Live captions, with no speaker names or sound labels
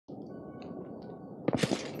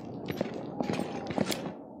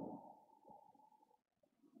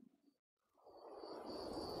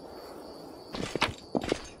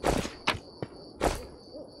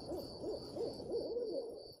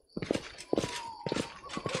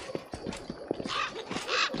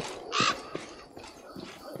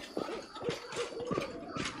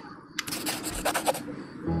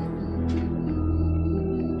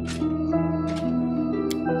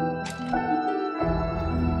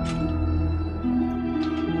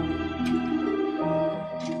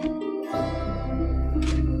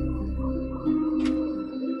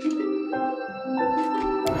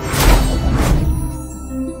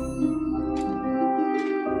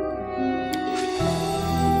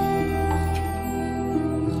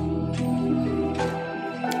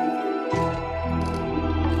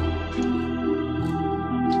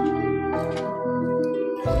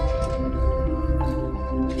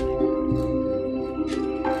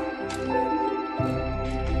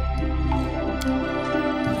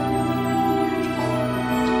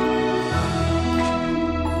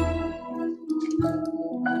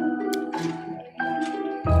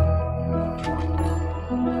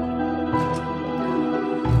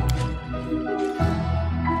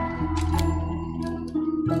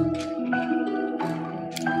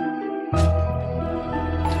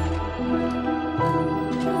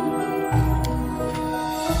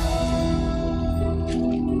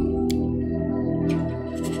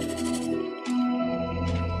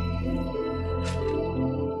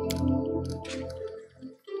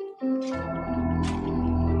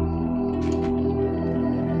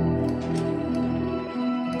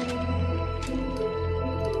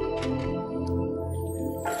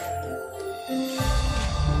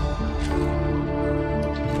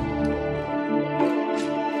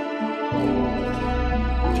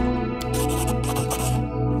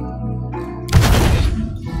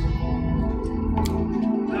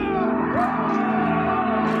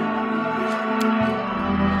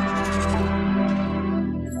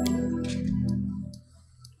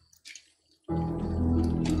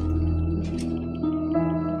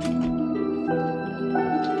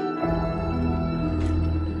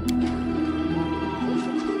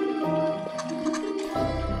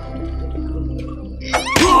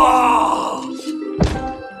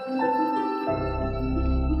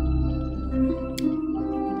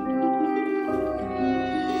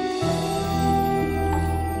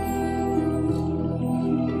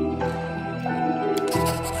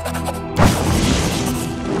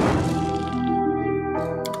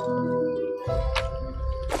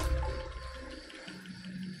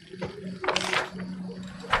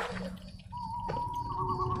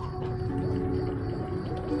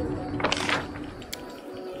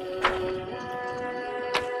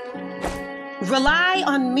Rely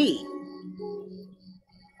on me.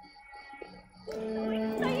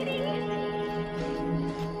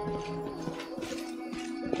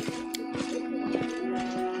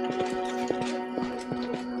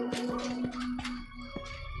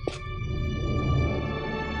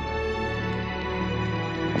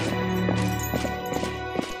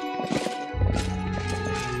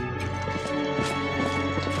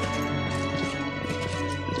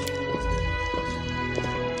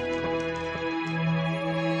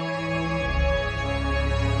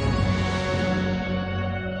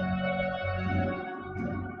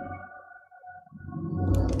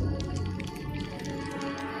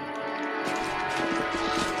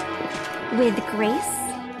 With grace?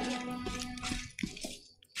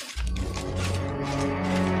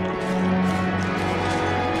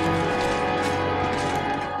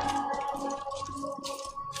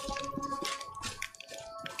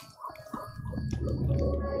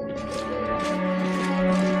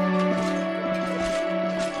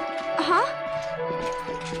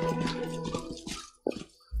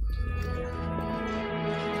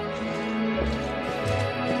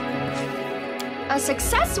 A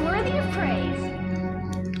success worthy of praise.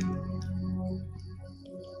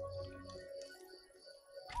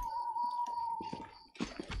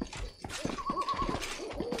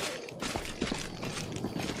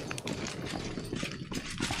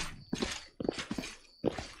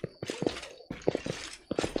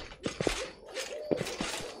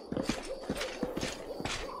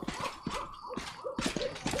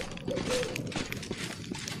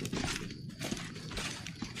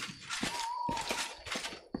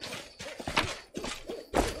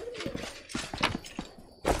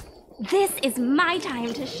 This is my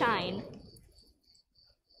time to shine.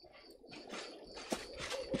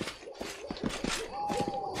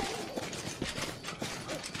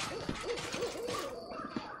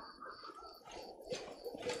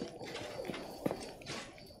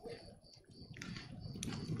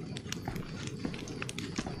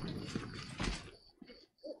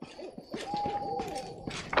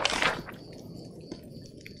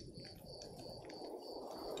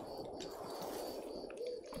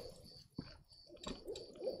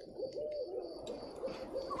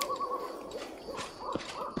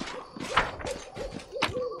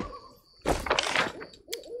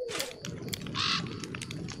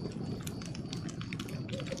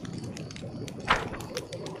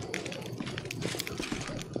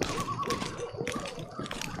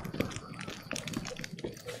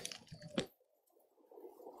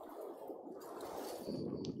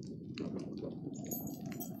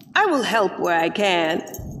 I will help where I can.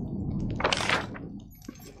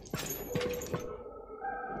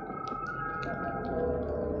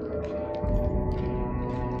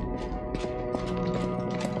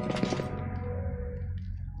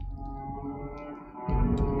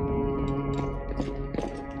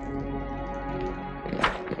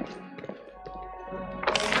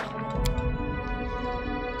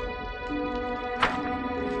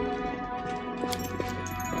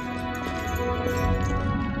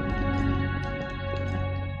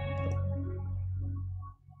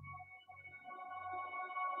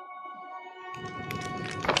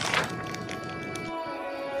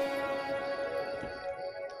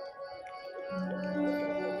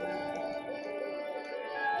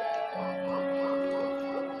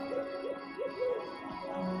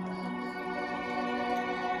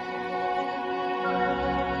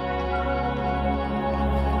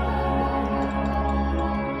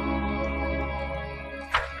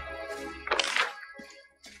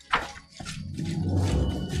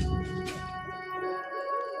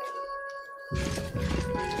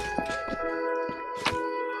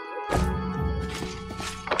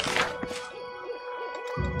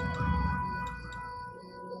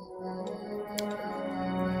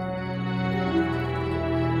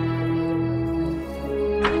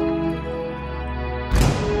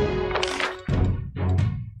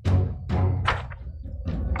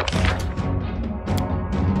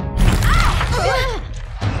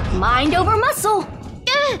 Mind over muscle!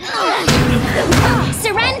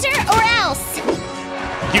 Surrender or else!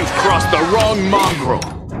 You've crossed the wrong mongrel!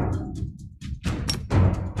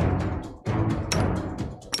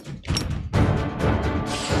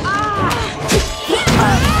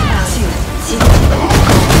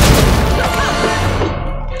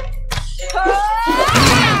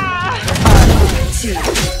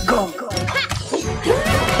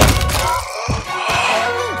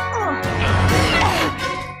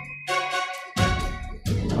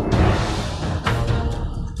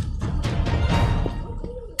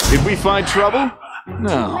 Did we find trouble?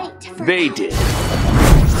 No, they did.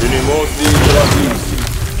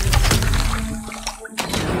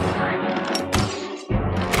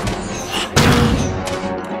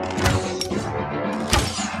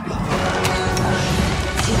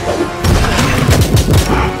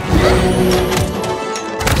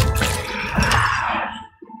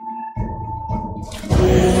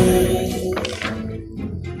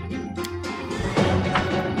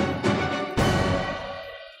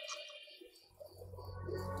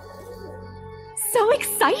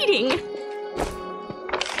 exciting!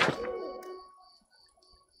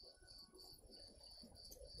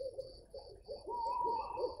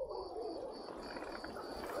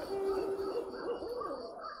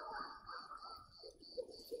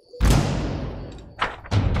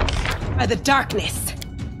 By the darkness.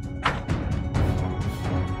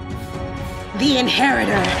 The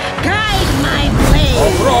Inheritor, guide my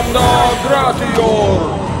blade! Romna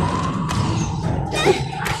Gratior!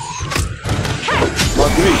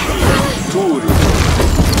 Magnifica, Turi.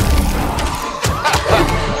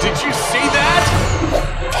 Did you see that?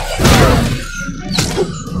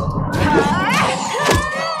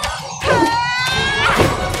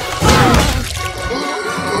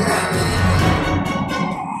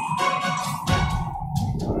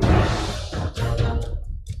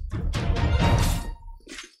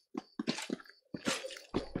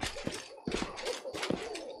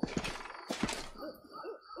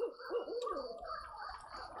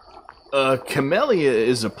 Camellia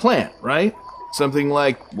is a plant, right? Something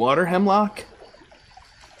like water hemlock?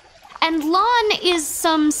 And lawn is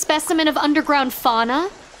some specimen of underground fauna?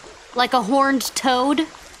 Like a horned toad?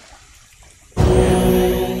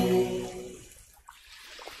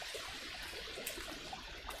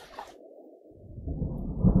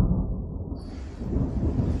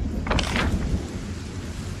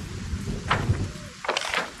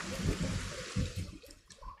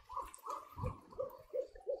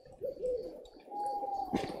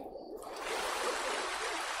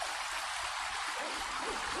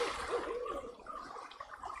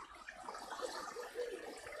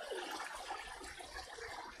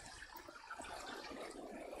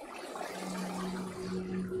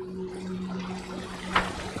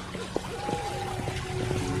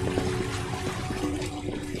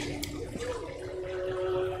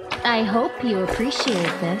 I hope you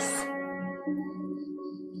appreciate this.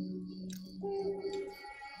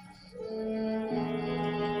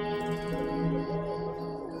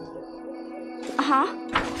 Uh-huh.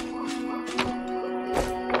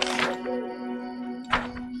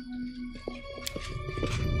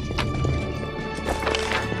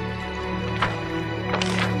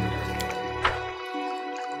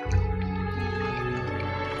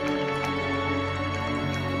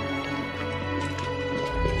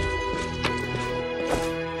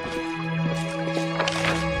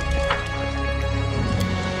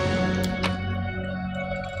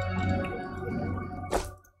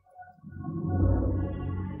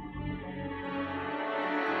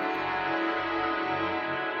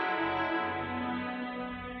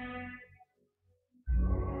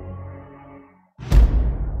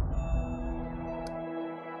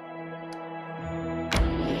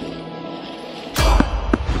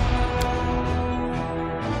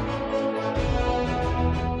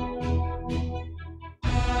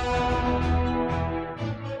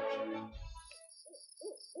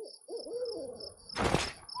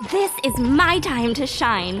 This is my time to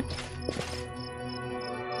shine.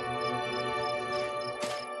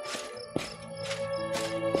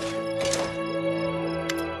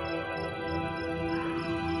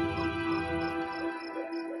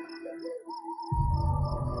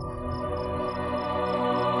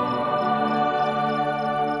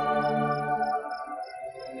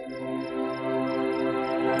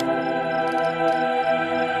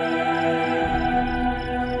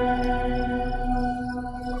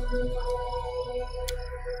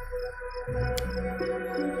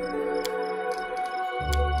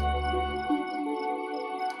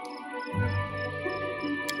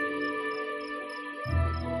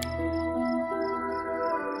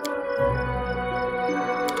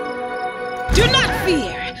 Do not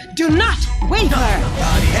fear! Do not waver!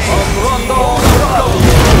 The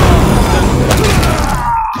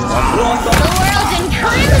world in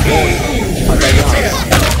crimson!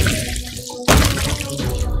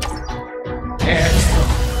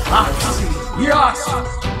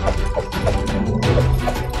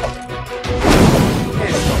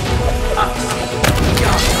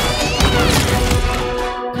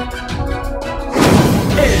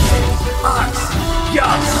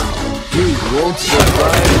 You won't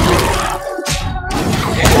survive.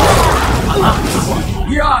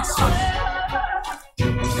 Yes!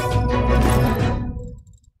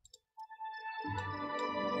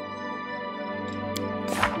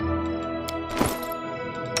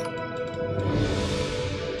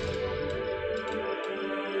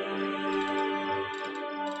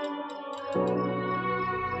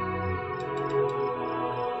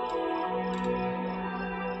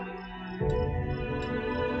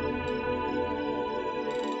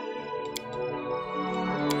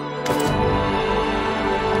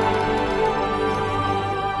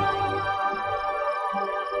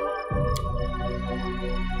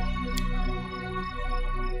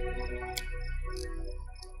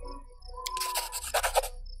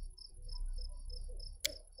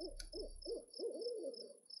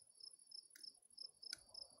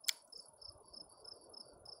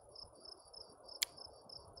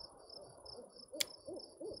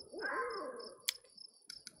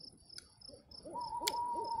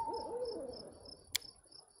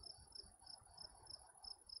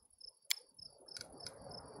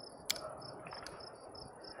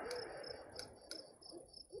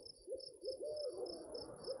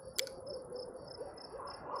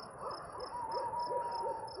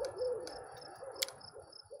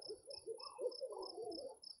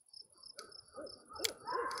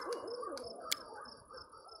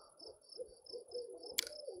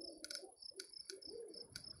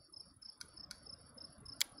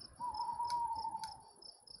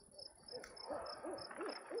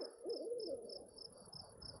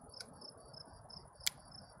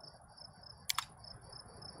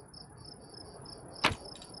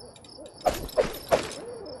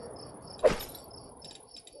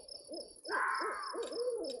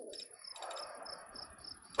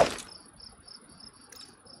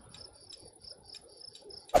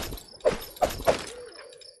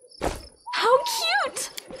 How cute!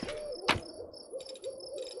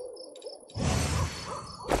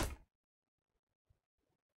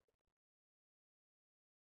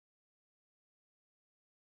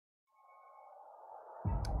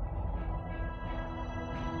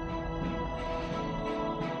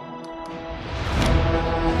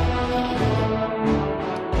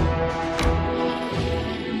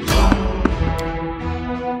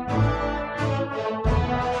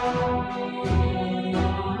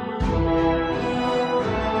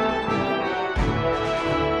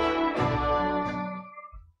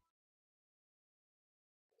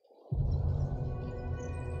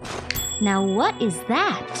 Now what is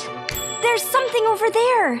that? There's something over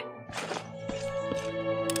there!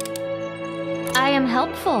 I am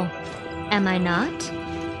helpful, am I not?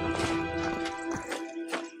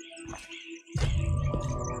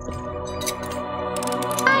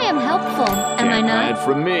 I am helpful, am I Can't not? hide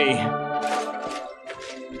from me.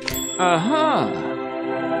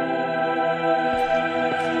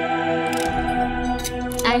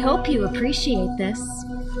 I hope you appreciate this.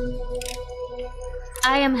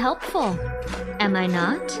 I am helpful, am I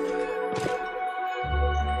not?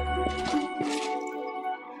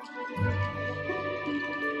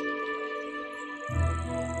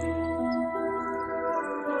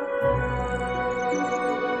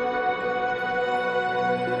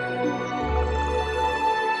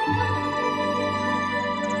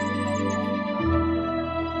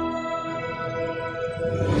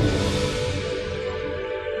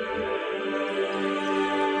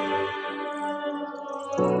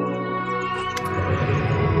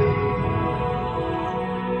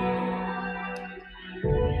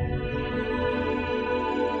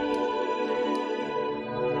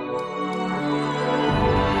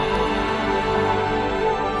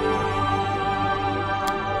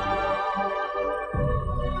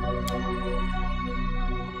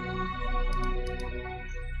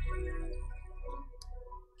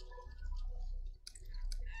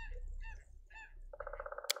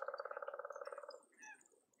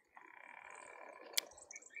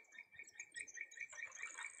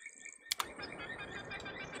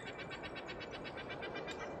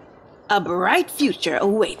 A bright future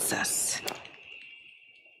awaits us.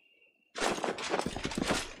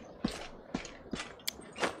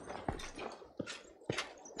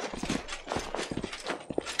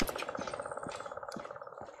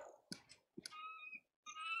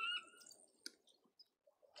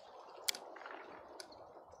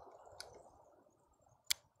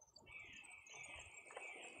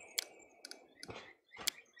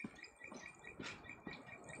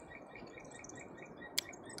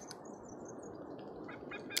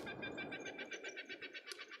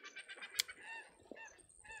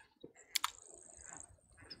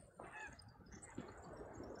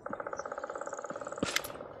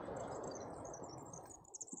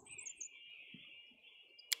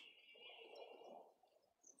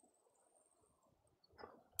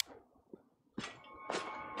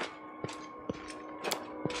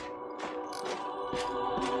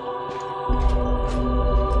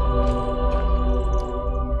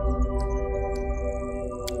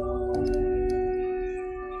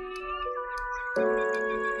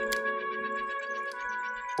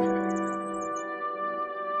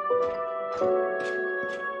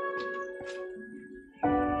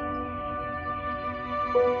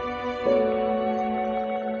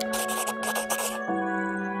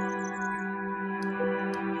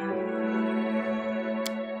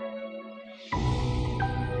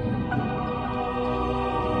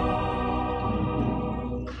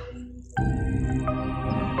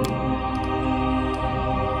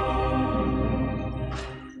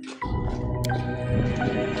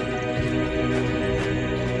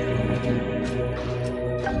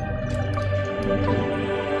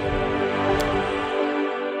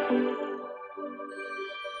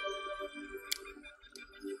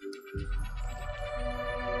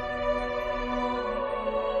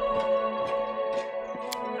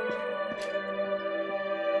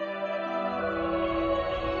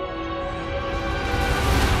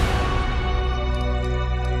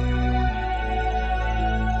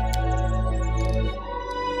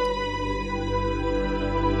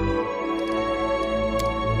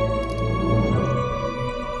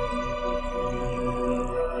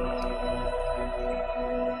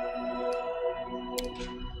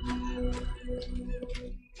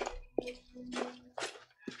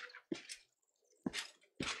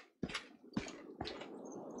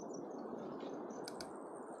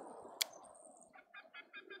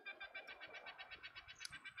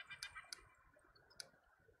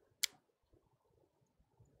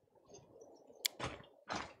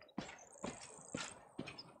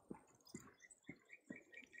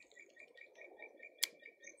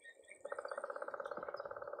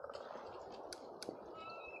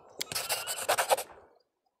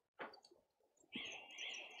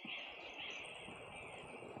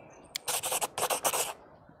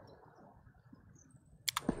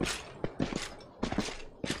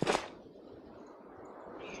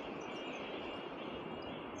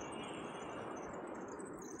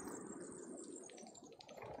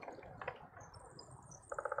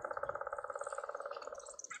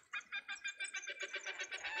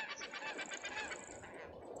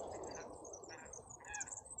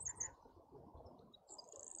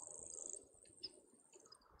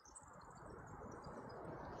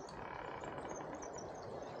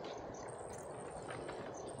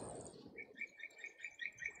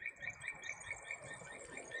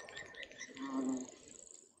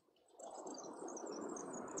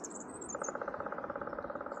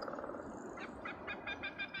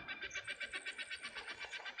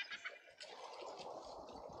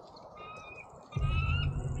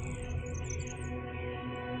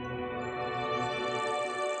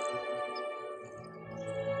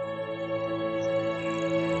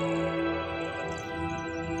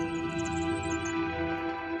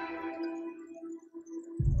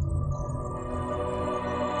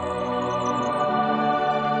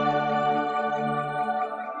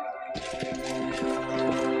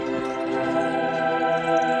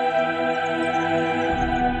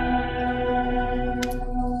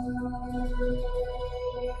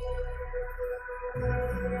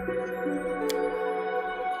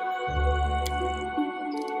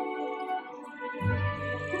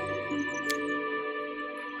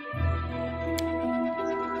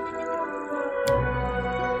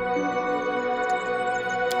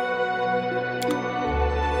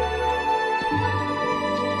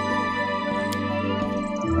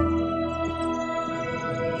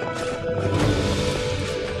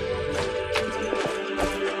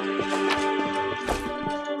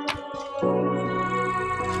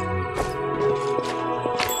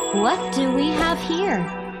 What do we have here?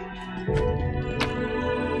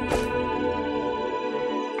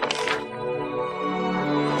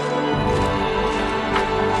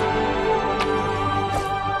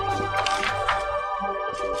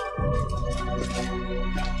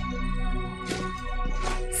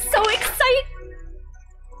 So excited!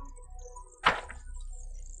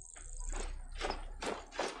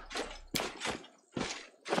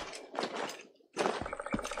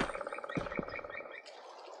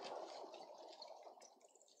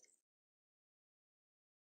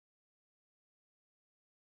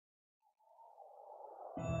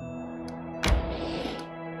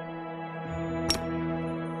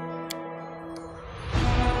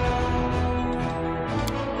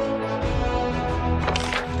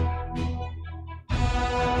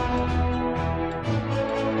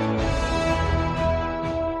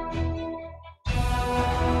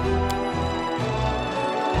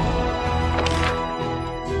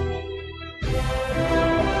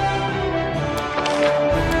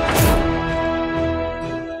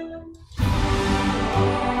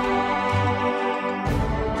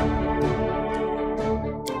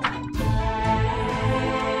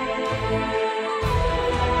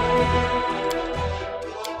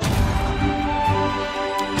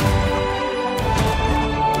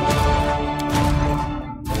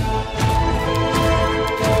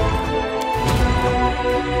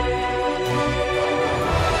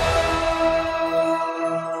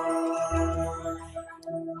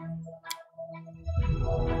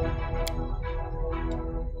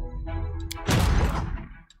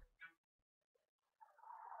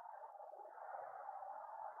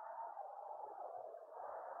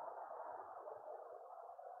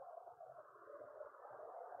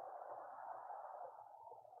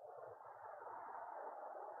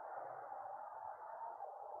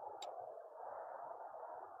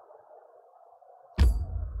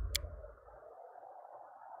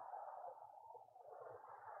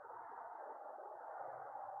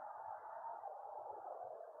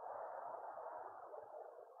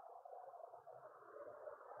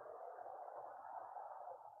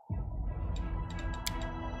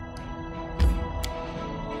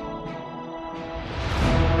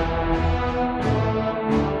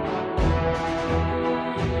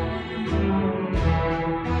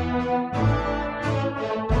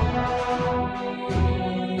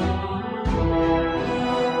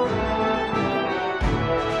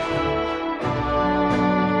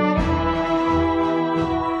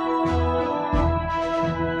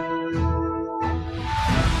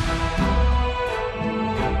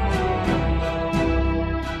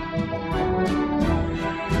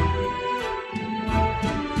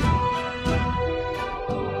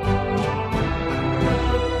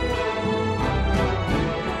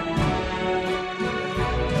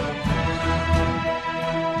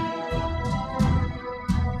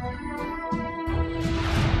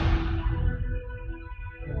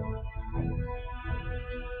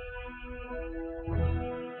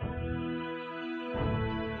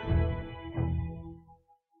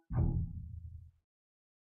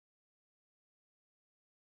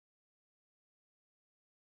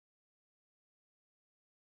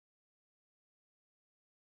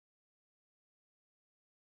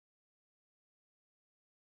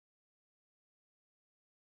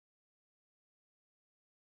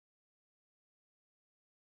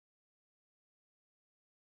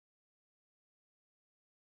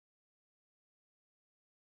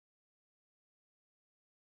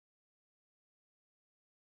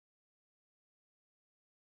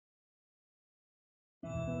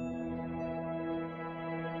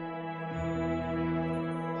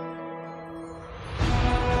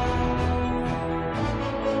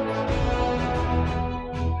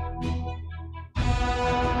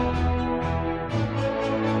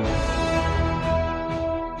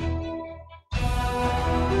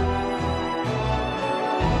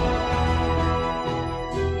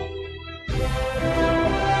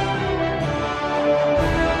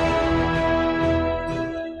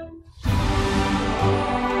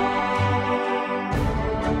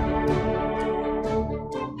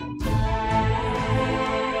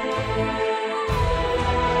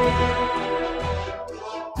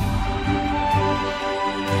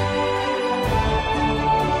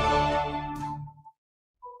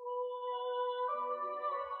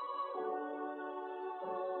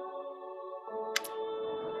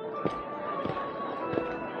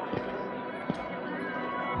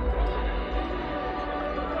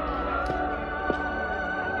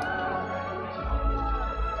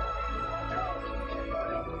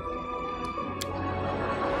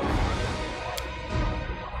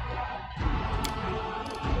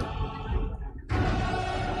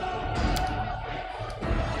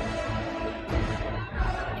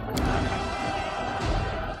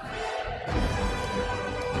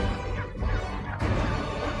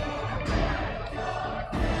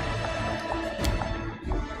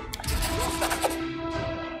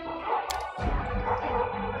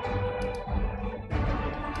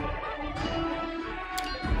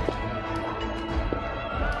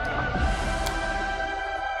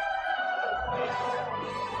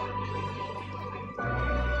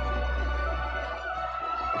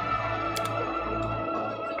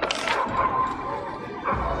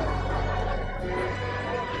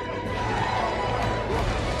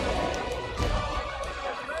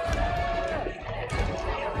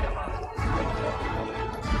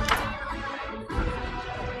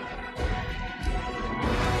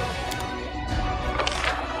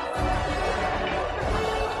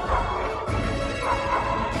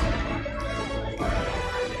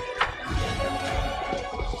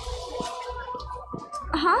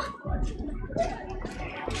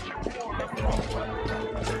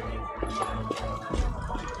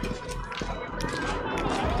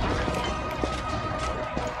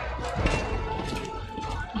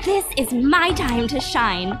 This is my time to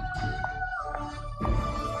shine.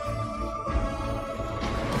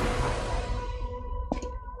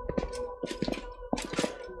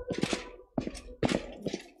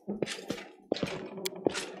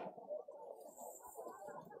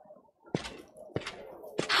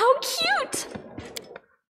 How cute!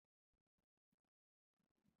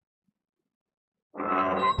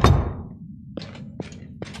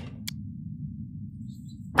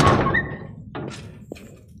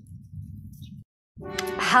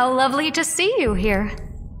 How lovely to see you here.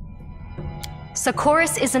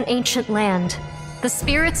 Socorus is an ancient land. The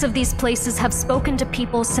spirits of these places have spoken to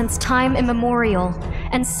people since time immemorial,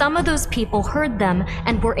 and some of those people heard them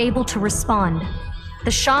and were able to respond.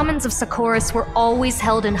 The shamans of Socorus were always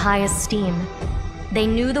held in high esteem. They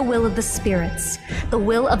knew the will of the spirits, the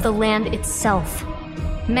will of the land itself.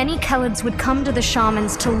 Many Khelids would come to the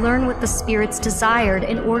shamans to learn what the spirits desired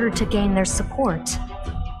in order to gain their support.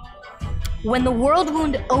 When the world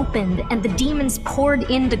wound opened and the demons poured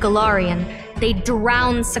into Golarion, they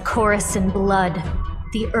drowned Socorus in blood.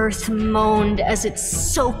 The earth moaned as it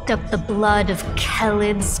soaked up the blood of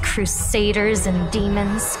Khelids, crusaders, and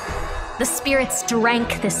demons. The spirits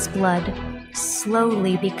drank this blood,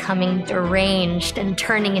 slowly becoming deranged and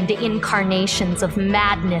turning into incarnations of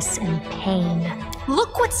madness and pain.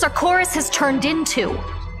 Look what Socorus has turned into!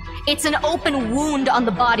 It's an open wound on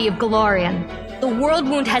the body of Golarion. The world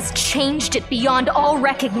wound has changed it beyond all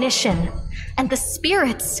recognition. And the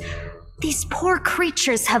spirits, these poor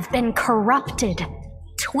creatures have been corrupted.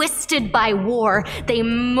 Twisted by war, they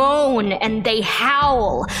moan and they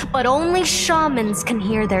howl, but only shamans can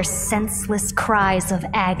hear their senseless cries of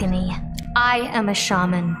agony. I am a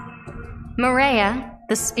shaman. Maria,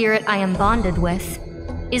 the spirit I am bonded with,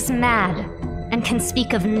 is mad and can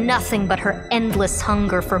speak of nothing but her endless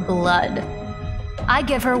hunger for blood. I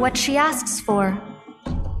give her what she asks for.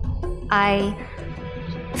 I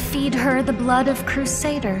feed her the blood of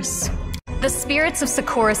crusaders. The spirits of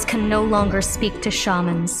Socorus can no longer speak to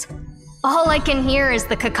shamans. All I can hear is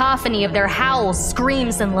the cacophony of their howls,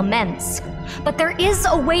 screams, and laments. But there is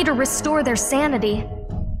a way to restore their sanity.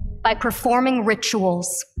 By performing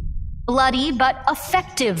rituals. Bloody but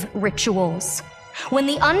effective rituals. When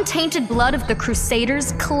the untainted blood of the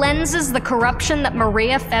Crusaders cleanses the corruption that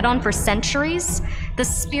Maria fed on for centuries, the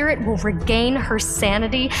spirit will regain her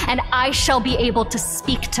sanity, and I shall be able to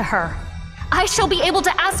speak to her. I shall be able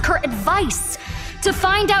to ask her advice, to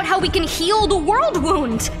find out how we can heal the world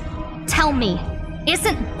wound. Tell me,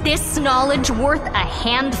 isn't this knowledge worth a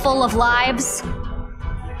handful of lives?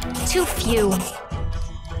 Too few.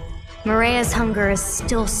 Maria's hunger is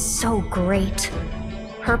still so great.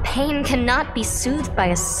 Her pain cannot be soothed by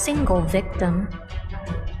a single victim.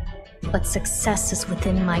 But success is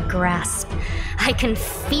within my grasp. I can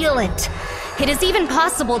feel it. It is even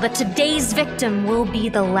possible that today's victim will be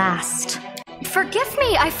the last. Forgive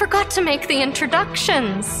me, I forgot to make the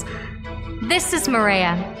introductions. This is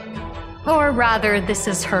Maria. Or rather, this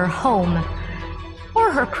is her home.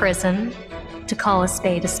 Or her prison, to call a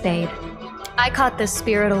spade a spade. I caught this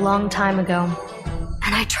spirit a long time ago.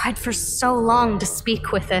 And I tried for so long to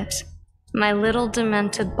speak with it. My little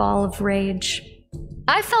demented ball of rage.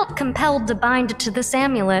 I felt compelled to bind it to this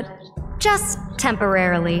amulet, just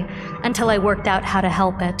temporarily, until I worked out how to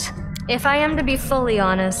help it. If I am to be fully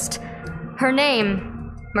honest, her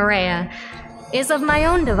name, Maria, is of my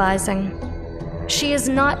own devising. She is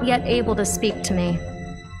not yet able to speak to me,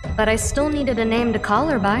 but I still needed a name to call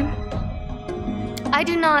her by. I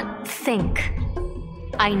do not think.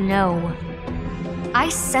 I know. I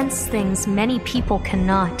sense things many people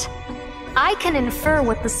cannot. I can infer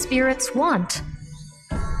what the spirits want.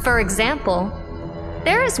 For example,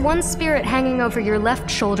 there is one spirit hanging over your left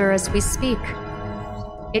shoulder as we speak.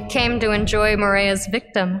 It came to enjoy Maria's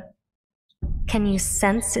victim. Can you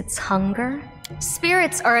sense its hunger?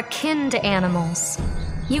 Spirits are akin to animals.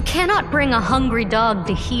 You cannot bring a hungry dog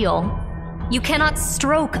to heal. You cannot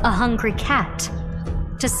stroke a hungry cat.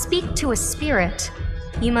 To speak to a spirit,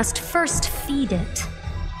 you must first feed it.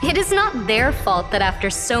 It is not their fault that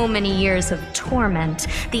after so many years of torment,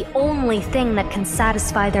 the only thing that can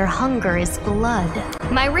satisfy their hunger is blood.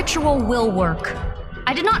 My ritual will work.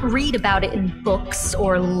 I did not read about it in books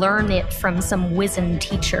or learn it from some wizened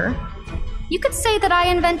teacher. You could say that I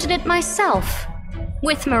invented it myself,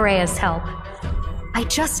 with Maria's help. I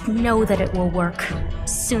just know that it will work,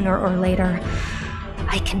 sooner or later.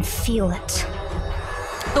 I can feel it.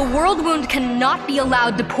 The world wound cannot be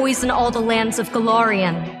allowed to poison all the lands of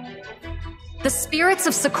Golarion. The spirits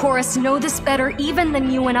of Socorus know this better even than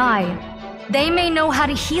you and I. They may know how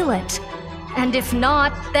to heal it. And if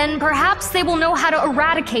not, then perhaps they will know how to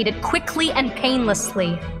eradicate it quickly and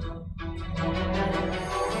painlessly.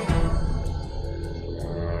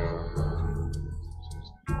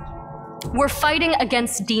 We're fighting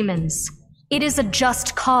against demons. It is a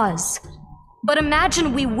just cause. But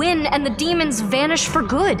imagine we win and the demons vanish for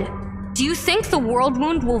good. Do you think the world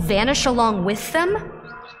wound will vanish along with them?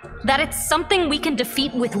 That it's something we can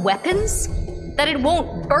defeat with weapons? That it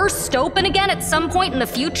won't burst open again at some point in the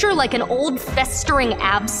future like an old festering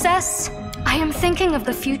abscess? I am thinking of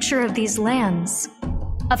the future of these lands,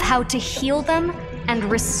 of how to heal them and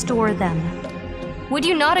restore them. Would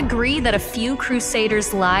you not agree that a few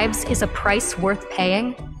crusaders' lives is a price worth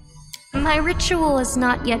paying? My ritual is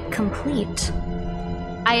not yet complete.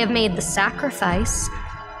 I have made the sacrifice.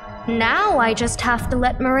 Now I just have to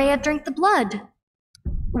let Maria drink the blood.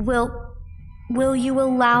 Will you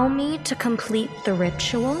allow me to complete the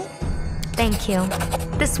ritual? Thank you.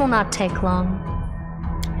 This will not take long.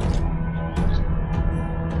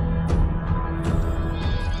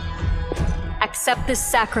 Accept this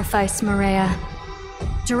sacrifice, Maria.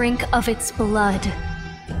 Drink of its blood.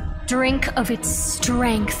 Drink of its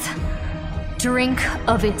strength. Drink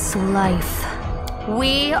of its life.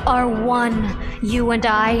 We are one, you and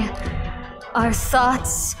I. Our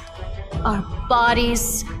thoughts, our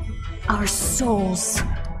bodies, our souls.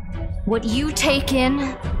 What you take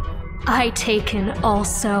in, I take in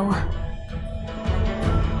also.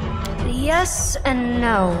 Yes and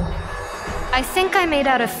no. I think I made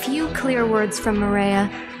out a few clear words from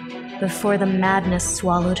Maria before the madness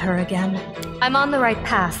swallowed her again. I'm on the right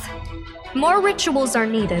path. More rituals are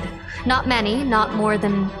needed. Not many, not more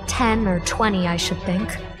than 10 or 20, I should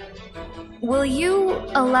think. Will you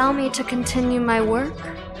allow me to continue my work?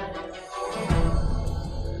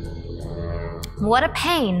 What a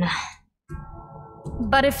pain.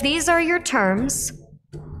 But if these are your terms,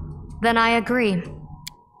 then I agree.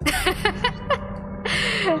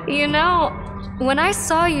 You know, when I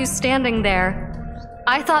saw you standing there,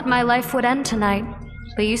 I thought my life would end tonight,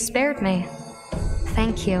 but you spared me.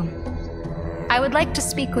 Thank you. I would like to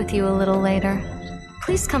speak with you a little later.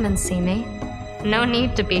 Please come and see me. No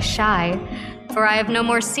need to be shy, for I have no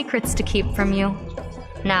more secrets to keep from you.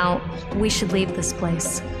 Now, we should leave this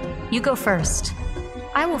place. You go first.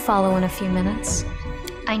 I will follow in a few minutes.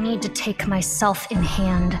 I need to take myself in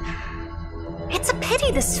hand. It's a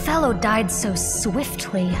pity this fellow died so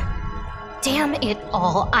swiftly. Damn it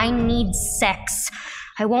all, I need sex.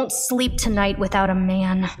 I won't sleep tonight without a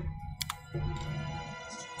man.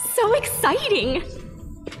 So exciting!